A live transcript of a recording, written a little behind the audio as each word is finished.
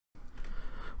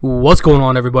What's going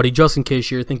on, everybody? Justin Case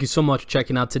here. Thank you so much for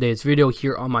checking out today's video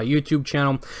here on my YouTube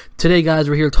channel. Today, guys,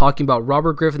 we're here talking about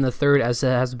Robert Griffin III, as it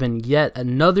has been yet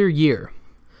another year.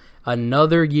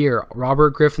 Robert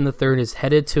Griffin III is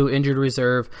headed to injured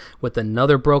reserve with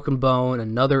another broken bone,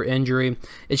 another injury.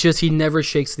 It's just he never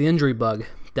shakes the injury bug.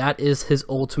 That is his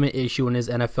ultimate issue in his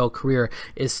NFL career,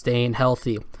 is staying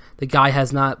healthy. The guy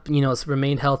has not,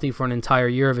 remained healthy for an entire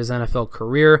year of his NFL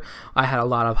career. I had a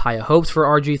lot of high hopes for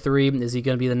RG3. Is he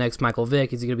going to be the next Michael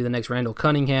Vick? Is he going to be the next Randall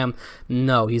Cunningham?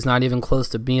 No, he's not even close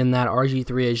to being that.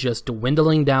 RG3 is just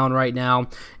dwindling down right now.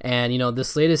 And,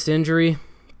 this latest injury,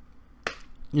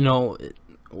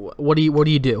 what do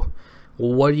you do?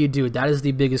 What do you do? That is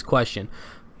the biggest question.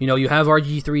 You have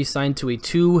RG3 signed to a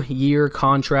 2-year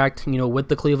contract, with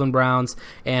the Cleveland Browns,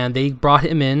 and they brought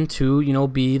him in to,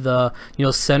 be the,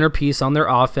 centerpiece on their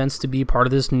offense, to be part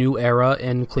of this new era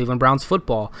in Cleveland Browns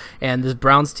football. And this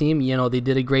Browns team, they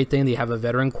did a great thing. They have a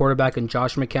veteran quarterback in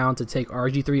Josh McCown to take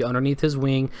RG3 underneath his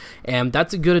wing, and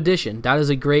that's a good addition. That is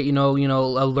a great,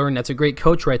 that's a great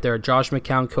coach right there, Josh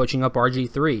McCown coaching up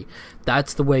RG3.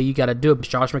 That's the way you got to do it.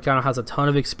 Josh McCown has a ton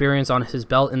of experience on his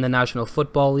belt in the National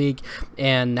Football League,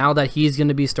 and now that he's going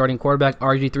to be starting quarterback,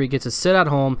 RG3 gets to sit at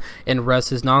home and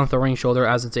rest his non-throwing shoulder,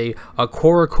 as it's a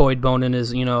coracoid bone in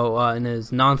his, in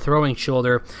his non-throwing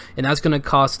shoulder, and that's going to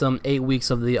cost him 8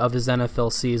 weeks of his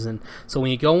NFL season. So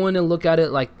when you go in and look at it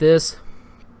like this,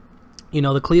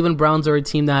 the Cleveland Browns are a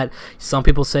team that some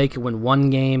people say could win 1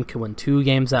 game, could win 2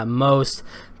 games at most.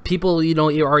 People,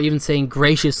 are even saying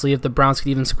graciously if the Browns could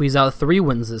even squeeze out 3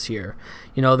 wins this year.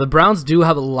 The Browns do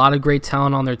have a lot of great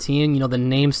talent on their team. The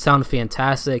names sound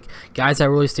fantastic. Guys that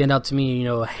really stand out to me,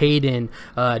 Hayden,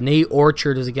 Nate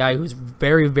Orchard is a guy who's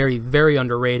very, very, very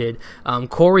underrated.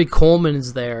 Corey Coleman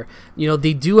is there.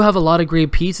 They do have a lot of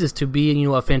great pieces to be,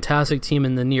 a fantastic team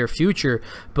in the near future.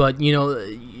 But,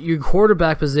 your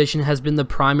quarterback position has been the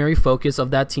primary focus of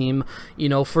that team,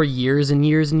 for years and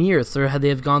years and years. They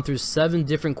have gone through 7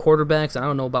 different quarterbacks, I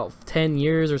don't know, about 10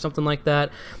 years or something like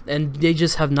that, and they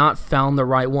just have not found the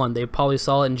right one. They probably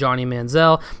saw it in Johnny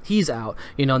Manziel. He's out.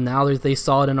 Now they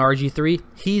saw it in RG3.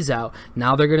 He's out.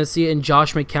 Now they're going to see it in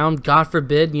Josh McCown. God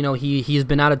forbid, he's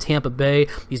been out of Tampa Bay.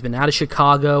 He's been out of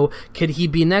Chicago. Could he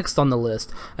be next on the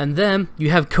list? And then you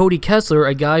have Cody Kessler,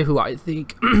 a guy who I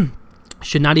think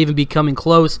should not even be coming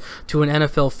close to an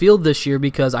NFL field this year,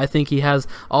 because I think he has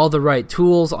all the right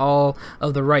tools, all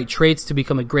of the right traits to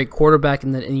become a great quarterback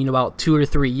in about 2 to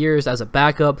 3 years as a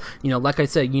backup. Like I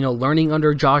said, learning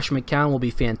under Josh McCown will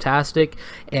be fantastic,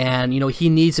 and he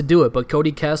needs to do it. But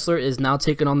Cody Kessler is now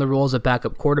taking on the role as a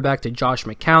backup quarterback to Josh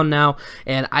McCown now,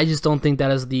 and I just don't think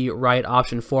that is the right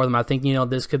option for them. I think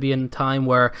this could be in a time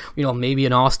where maybe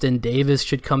an Austin Davis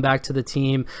should come back to the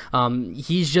team.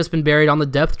 He's just been buried on the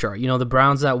depth chart. The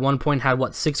Browns at one point had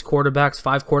 5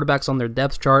 quarterbacks on their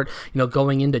depth chart,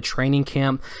 going into training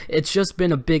camp. It's just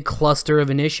been a big cluster of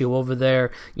an issue over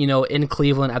there, in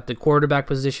Cleveland at the quarterback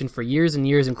position for years and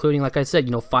years, including, like I said,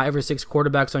 5 or 6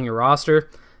 quarterbacks on your roster.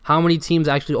 How many teams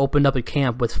actually opened up a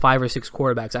camp with 5 or 6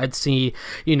 quarterbacks? I'd see,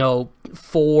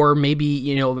 4,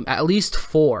 maybe, at least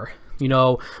 4.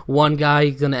 One guy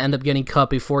going to end up getting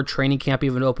cut before training camp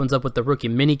even opens up with the rookie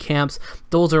mini camps.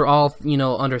 Those are all,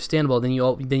 understandable. Then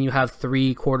you have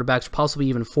 3 quarterbacks, possibly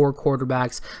even 4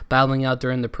 quarterbacks battling out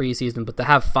during the preseason. But to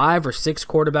have 5 or 6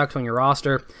 quarterbacks on your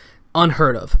roster,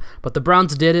 unheard of. But the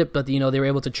Browns did it, but they were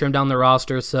able to trim down the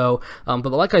roster. So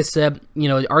but like I said,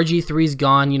 RG3's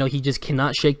gone. He just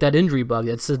cannot shake that injury bug.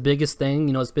 That's the biggest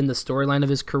thing. It's been the storyline of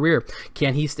his career.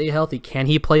 Can he stay healthy? Can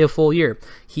he play a full year?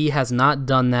 He has not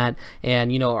done that, and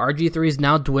RG3 is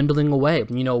now dwindling away.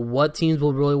 What teams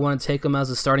will really want to take him as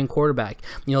a starting quarterback?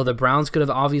 The Browns could have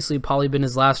obviously probably been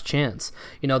his last chance.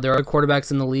 There are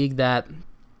quarterbacks in the league that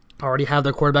already have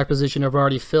their quarterback position have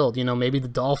already filled. Maybe the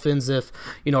Dolphins, if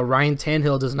Ryan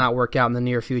Tannehill does not work out in the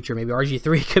near future, maybe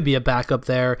RG3 could be a backup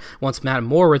there once Matt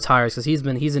Moore retires, because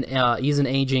he's an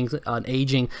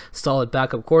aging solid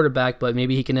backup quarterback, but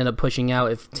maybe he can end up pushing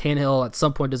out if Tannehill at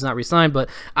some point does not resign. But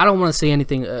I don't want to say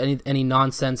any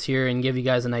nonsense here and give you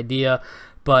guys an idea.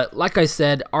 But like I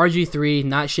said, RG3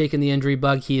 not shaking the injury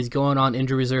bug. He is going on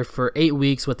injury reserve for 8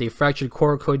 weeks with a fractured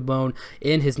coracoid bone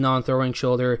in his non-throwing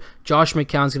shoulder. Josh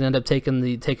McCown's going to end up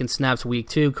taking snaps week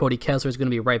 2. Cody Kessler is going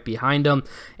to be right behind him.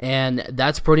 And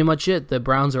that's pretty much it. The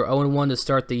Browns are 0-1 to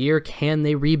start the year. Can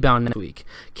they rebound next week?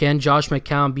 Can Josh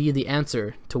McCown be the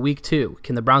answer to week 2?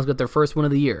 Can the Browns get their first win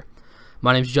of the year?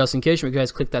 My name is Justin Case. Make sure you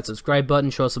guys click that subscribe button,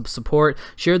 show some support,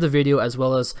 share the video, as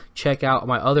well as check out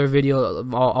my other video,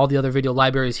 all the other video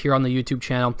libraries here on the YouTube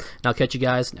channel. And I'll catch you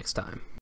guys next time.